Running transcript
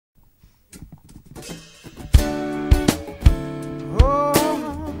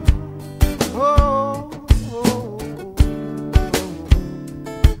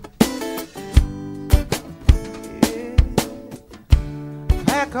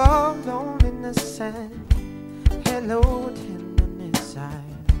All alone in the sand, hello tenderness,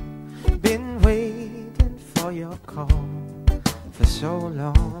 I've been waiting for your call for so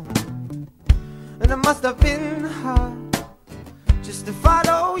long, and it must have been hard just to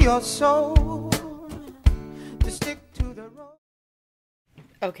follow your soul, to stick to the road.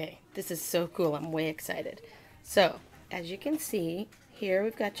 Okay, this is so cool. I'm way excited. So, as you can see, here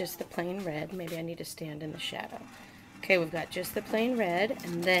we've got just the plain red. Maybe I need to stand in the shadow. Okay, we've got just the plain red,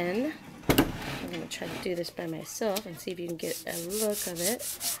 and then I'm going to try to do this by myself and see if you can get a look of it.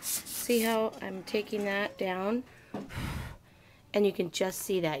 See how I'm taking that down? And you can just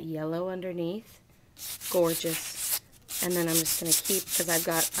see that yellow underneath. Gorgeous. And then I'm just going to keep, because I've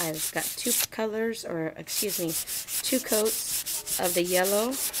got two colors, or excuse me, 2 coats of the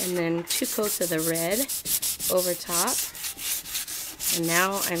yellow and then 2 coats of the red over top. And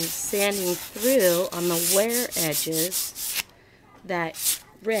now I'm sanding through on the wear edges that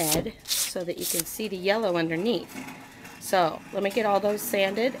red so that you can see the yellow underneath. So let me get all those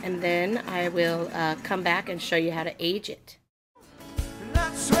sanded, and then I will come back and show you how to age it.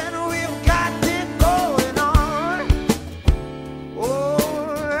 That's when we've got it going on.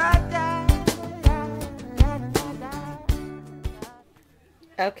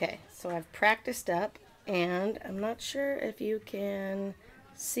 Okay, so I've practiced up, and I'm not sure if you can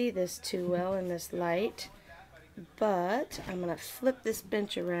see this too well in this light, but I'm going to flip this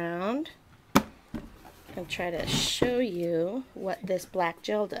bench around and try to show you what this black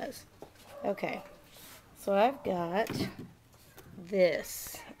gel does. Okay, so I've got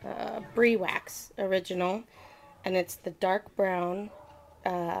this Brie Wax Original, and it's the dark brown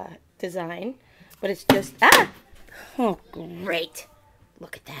design, but it's just, oh great,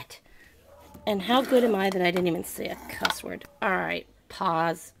 look at that. And how good am I that I didn't even say a cuss word? Alright,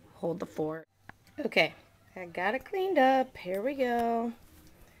 pause, hold the fort. Okay, I got it cleaned up. Here we go.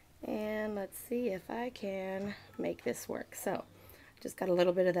 And let's see if I can make this work. So, just got a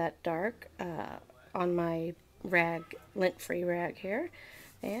little bit of that dark on my rag, lint-free rag here.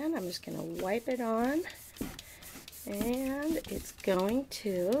 And I'm just going to wipe it on. And it's going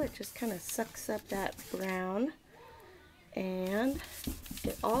to, it just kind of sucks up that brown. And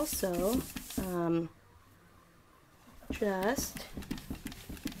it also just,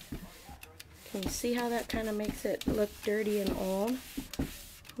 can you see how that kind of makes it look dirty and old?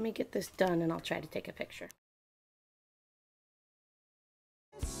 Let me get this done and I'll try to take a picture.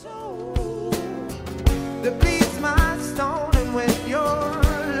 So, that bleeds my stone.